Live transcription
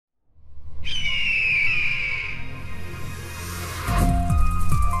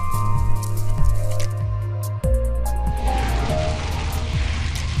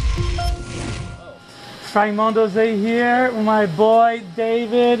Frank Mondeose here, my boy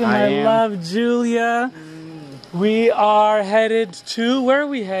David, and my love Julia. We are headed to, where are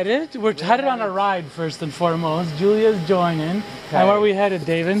we headed? We're headed on a ride first and foremost. Julia's joining. Okay. And where are we headed,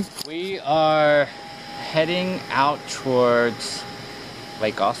 David? We are heading out towards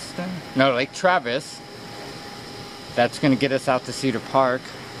Lake Austin? No, Lake Travis. That's gonna get us out to Cedar Park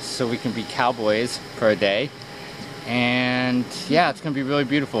so we can be cowboys for a day. And yeah, it's gonna be really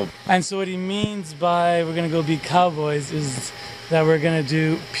beautiful. And so what he means by we're gonna go be cowboys is that we're gonna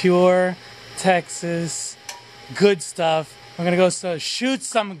do pure Texas good stuff. We're gonna go shoot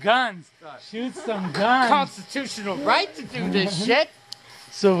some guns. Shoot some guns. Constitutional right to do this shit.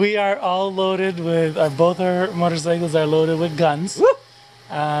 So we are all loaded with, both our motorcycles are loaded with guns.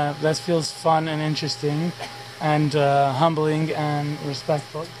 That feels fun and interesting and humbling and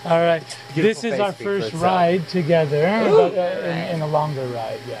respectful. All right, this is our first ride together, but in a longer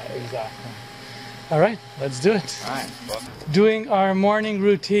ride. Yeah, exactly. All right, let's do it. All right. Doing our morning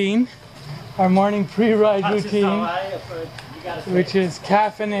routine. Our morning pre-ride routine, which is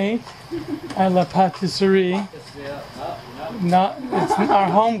caffeinate at La Patisserie. Our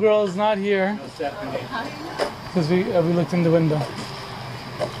homegirl is not here because we looked in the window.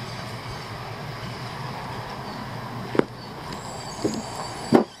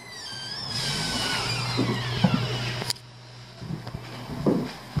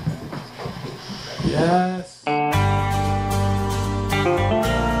 Yes.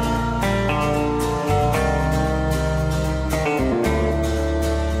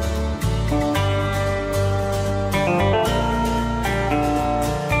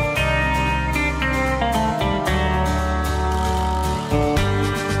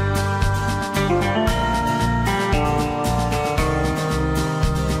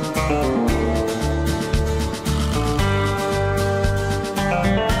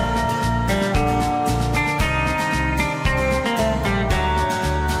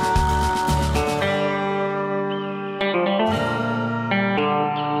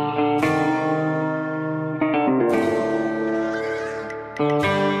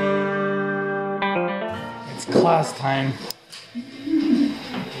 Class time.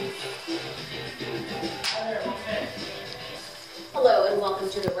 Hello and welcome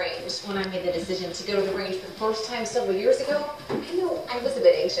to the range. When I made the decision to go to the range for the first time several years ago, I know I was a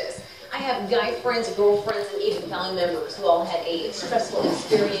bit anxious. I have guy friends, girlfriends, and even family members who all had a stressful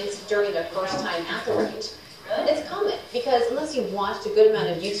experience during their first time at the range. It's common because unless you watched a good amount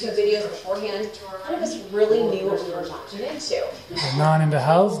of YouTube videos beforehand, none of us really knew what we were launching into. Non in the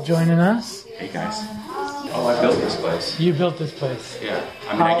house joining us. Hey guys. Oh, I built this place. You built this place? Yeah.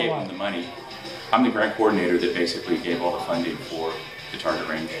 I mean, I gave them the money. I'm the grant coordinator that basically gave all the funding for the target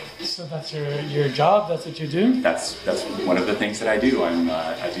range. So that's your job? That's what you do? That's one of the things that I do.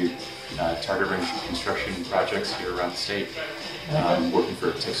 I do target range construction projects here around the state. Working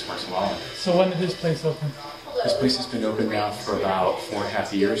for Texan. So when did this place open? This place has been open now for about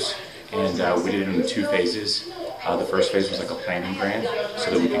 4.5 years, and we did it in 2 phases. The first phase was like a planning grant, so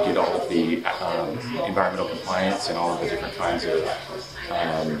that we could get all of the environmental compliance and all of the different kinds of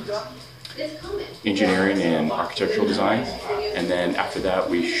engineering and architectural design. And then after that,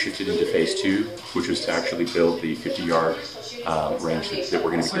 we shifted into phase 2, which was to actually build the 50-yard range that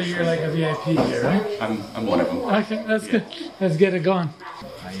we're going to be. So you're like a VIP here, right? I'm one of them. Okay, that's good. Let's get it going.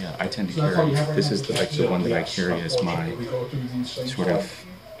 I tend to carry, this is the one that I carry as my sort of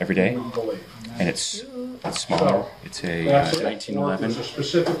everyday, and it's smaller. It's a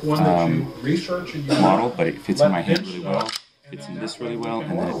 1911 model, but it fits in my hand really well. Fits in this really well,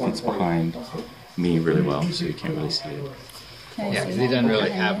 and then it fits behind me really well, so you can't really see it. Yeah, because he doesn't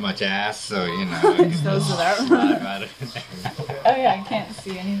really have much ass, so you know. Those are that. Oh yeah, I can't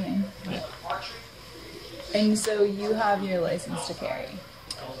see anything. Yeah. And so you have your license to carry.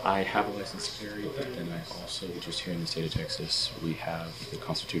 I have a license to carry, but then I also, just here in the state of Texas, we have the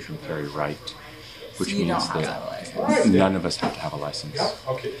constitutional carry right, which means that none of us have to have a license.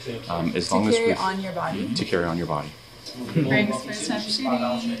 As long as we on your body. To carry on your body. Frank's first time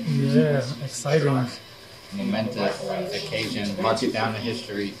shooting. Yeah, exciting. Momentous occasion. Mark it down in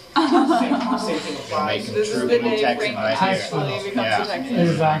history. Gonna make him true blue Texan right here. Actually becomes a Texan.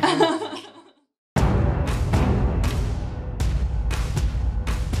 Exactly.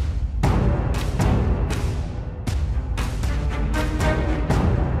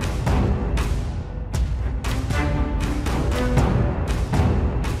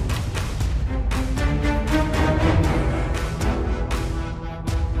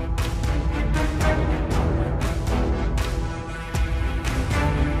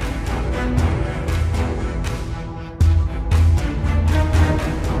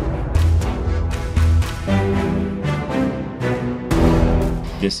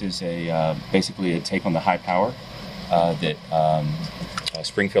 This is a basically a take on the high power that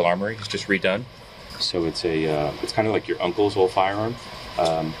Springfield Armory has just redone. So it's it's kind of like your uncle's old firearm.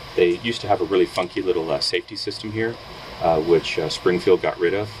 They used to have a really funky little safety system here, which Springfield got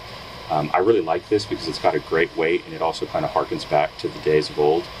rid of. I really like this because it's got a great weight, and it also kind of harkens back to the days of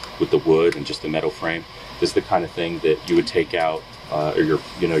old with the wood and just the metal frame. This is the kind of thing that you would take out, or your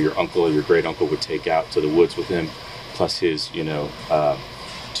uncle or your great uncle would take out to the woods with him, plus his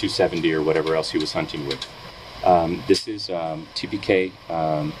 270 or whatever else he was hunting with. This is TPK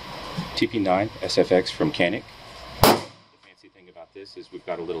TP9 SFX from Canik. The fancy thing about this is we've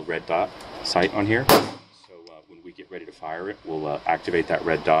got a little red dot sight on here. So when we get ready to fire it, we'll activate that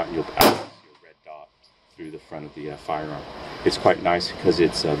red dot, and you'll see a red dot through the front of the firearm. It's quite nice because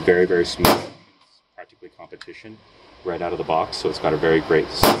it's very, very smooth. It's practically competition right out of the box, so it's got a very great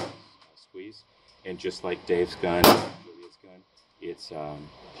squeeze. And just like Dave's gun, Julia's gun, it's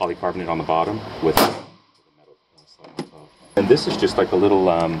polycarbonate on the bottom with a metal slide on top. And this is just like a little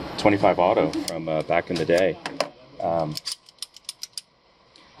 25 auto from back in the day.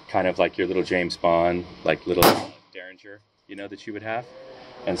 Kind of like your little James Bond, like little Derringer, that you would have.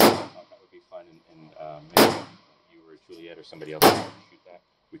 And so I thought that would be fun, and maybe you or Juliet or somebody else can shoot that.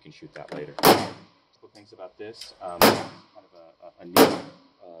 We can shoot that later. Couple things about this, kind of a neat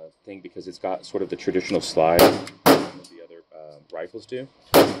thing because it's got sort of the traditional slide that the other rifles do.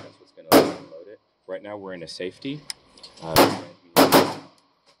 That's what's going to load it. Right now we're in a safety.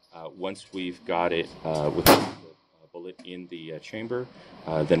 Once we've got it with the bullet in the chamber,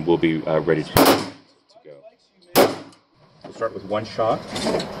 then we'll be ready to go. We'll start with one shot.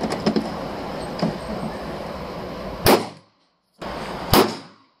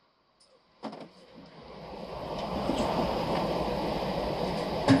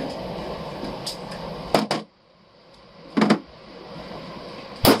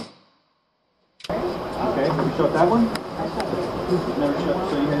 Okay, have you shot that one? Never shot,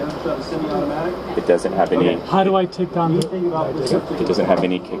 so you haven't shot the semi-automatic? It doesn't have any. How do I take down the... It doesn't have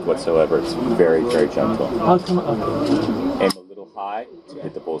any kick whatsoever. It's very, very gentle. How come... Okay. Aim a little high to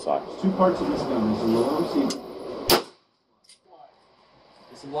hit the bullseye. There's two parts of this gun. There's a lower receiver.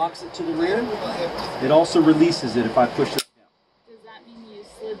 This locks it to the rear. It also releases it if I push it down. Does that mean you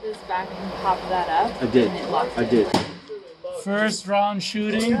slid this back and popped that up? I did. And it locked I did. First round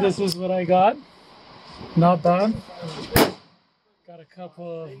shooting, this is what I got. Not bad. Got a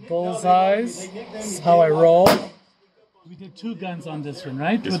couple of bullseyes. This is how I roll. We did two guns on this one,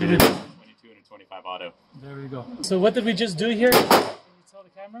 right? This we did 22 and a 25 auto. There we go. So what did we just do here? Can you tell the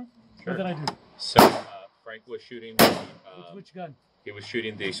camera? Sure. What did I do? So Frank was shooting the, Which gun? he was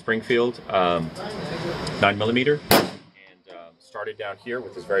shooting the Springfield 9mm and started down here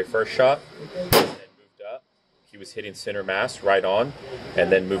with his very first shot, and then moved up. He was hitting center mass right on,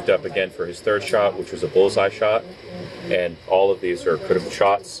 and then moved up again for his third shot, which was a bullseye shot. And all of these are critical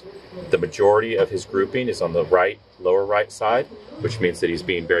shots. The majority of his grouping is on the right, lower right side, which means that he's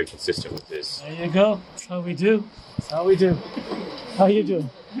being very consistent with this. There you go. That's how we do. That's how we do. How you doing?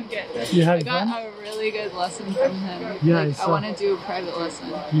 Good. You I had got fun? a really good lesson from him. Yeah, I want to do a private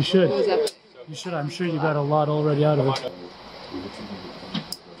lesson. You should. It was epic. You should. I'm sure you got a lot already out of it.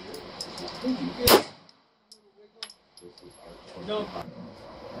 No.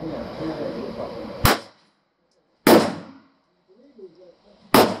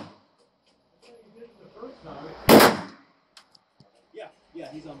 Yeah,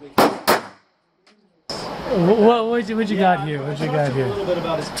 he's on vacation. What you got here? What you got here? A little bit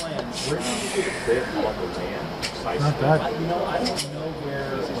about his plans. Not bad. I don't know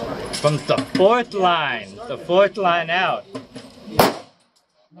where. From the fourth line out.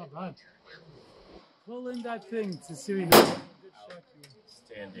 Not bad. Pull in that thing to see if good shot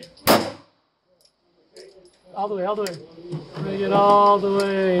Standing. all the way, all the way. Bring it all the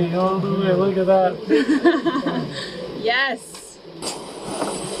way, all the way. Look at that. Yes.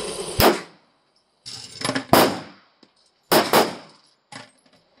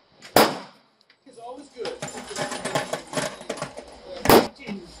 It's always good.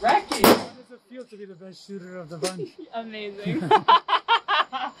 Racky. How does it feel to be the best shooter of the bunch? Amazing.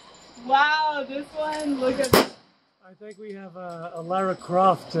 Wow, this one, look at this. I think we have a Lara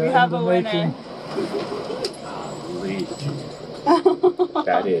Croft We in have the a making.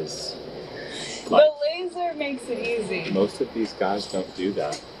 That is. The laser makes it easy. Most of these guys don't do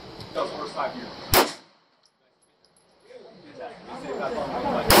that.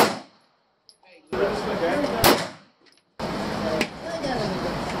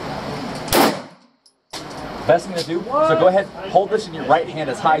 Best thing to do, so go ahead, hold this in your right hand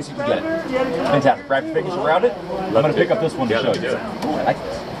as high as you can get it. Fantastic. Grab your fingers around it. I'm going to pick up this one to show you.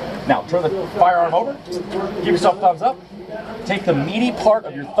 Now, turn the firearm over. Give yourself a thumbs up. Take the meaty part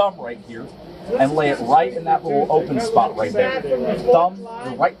of your thumb right here and lay it right in that little open spot right there. Your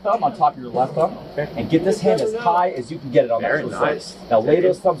right thumb on top of your left thumb, and get this hand as high as you can get it on that nice. Now lay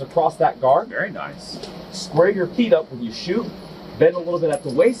those thumbs across that guard. Very nice. Square your feet up when you shoot. Bend a little bit at the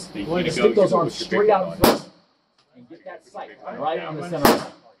waist. You just stick those arms straight out in front and get that sight right on the center.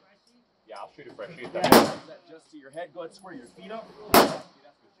 Yeah, I'll shoot it fresh. Shoot that just to your head. Go ahead, square your feet up.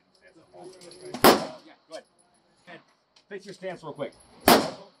 Yeah, go ahead. Face your stance real quick.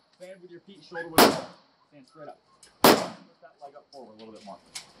 Stand with your feet shoulder width. Stand straight up. Put that leg up forward a little bit more.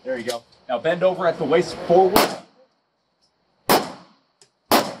 There you go. Now bend over at the waist forward.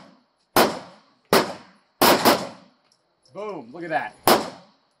 Boom. Look at that.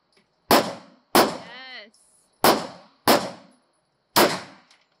 Yes.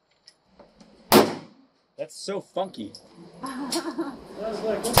 That's so funky.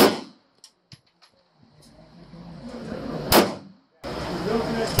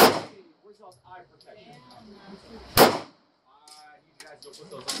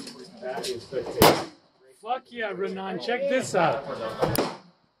 Fuck yeah, Renan, check this out.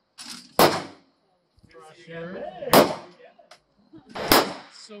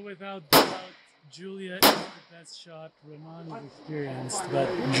 So without doubt, Julia is the best shot Renan has experienced. But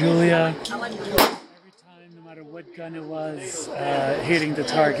Julia, every time, no matter what gun it was, hitting the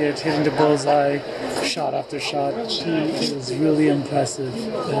target, hitting the bullseye, shot after shot, she is really impressive.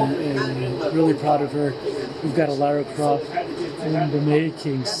 And really proud of her. We've got a Lara Croft in the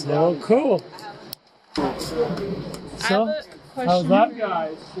making. So cool. So, how's that?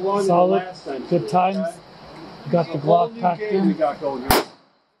 Solid, good times. Got the Glock packed in.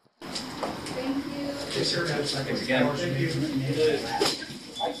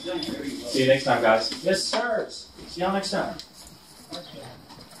 See you next time, guys. Yes, sir. See y'all next time.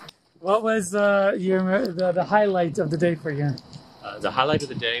 What was the highlight of the day for you? The highlight of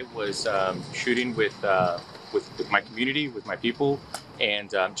the day was shooting with my community, with my people,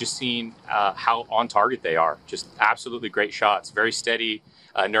 and just seeing how on target they are. Just absolutely great shots, very steady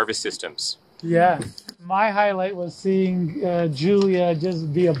nervous systems. Yeah, my highlight was seeing Julia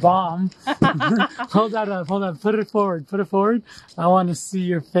just be a bomb. Hold that up, hold on, put it forward. I want to see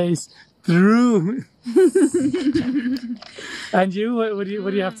your face through. And you, what do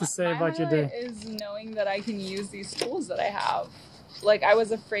you have to say about your day? Is knowing that I can use these tools that I have. Like, I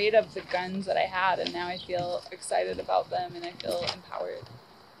was afraid of the guns that I had, and now I feel excited about them, and I feel empowered.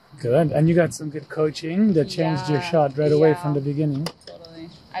 Good. And you got some good coaching that changed your shot right away from the beginning. Totally.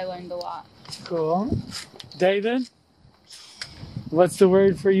 I learned a lot. Cool. David, what's the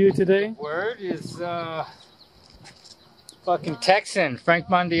word for you today? The word is fucking Texan. Frank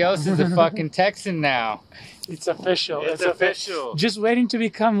Mondeose is a fucking Texan now. It's official. It's official. Just waiting to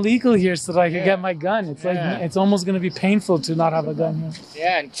become legal here so that I can get my gun. It's like it's almost going to be painful to not have a gun here.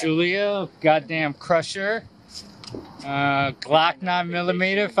 Yeah, and Julia, goddamn crusher. Glock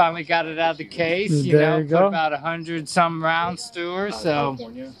 9mm, finally got it out of the case. You know, put about 100-some rounds to her. So,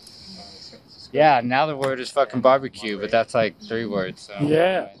 yeah, now the word is fucking barbecue, but that's like 3 words. So.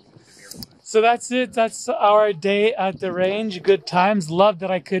 Yeah. So that's it. That's our day at the range. Good times. Love that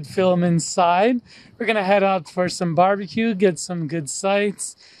I could film inside. We're going to head out for some barbecue, get some good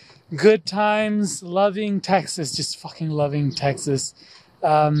sights. Good times. Loving Texas. Just fucking loving Texas.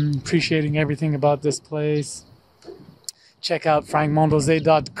 Appreciating everything about this place. Check out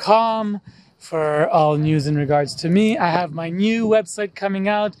frankmondeose.com for all news in regards to me. I have my new website coming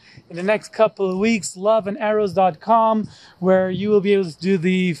out in the next couple of weeks, loveandarrows.com, where you will be able to do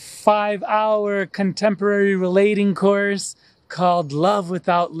the 5-hour contemporary relating course called Love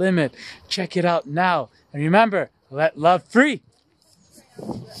Without Limit. Check it out now. And remember, let love free.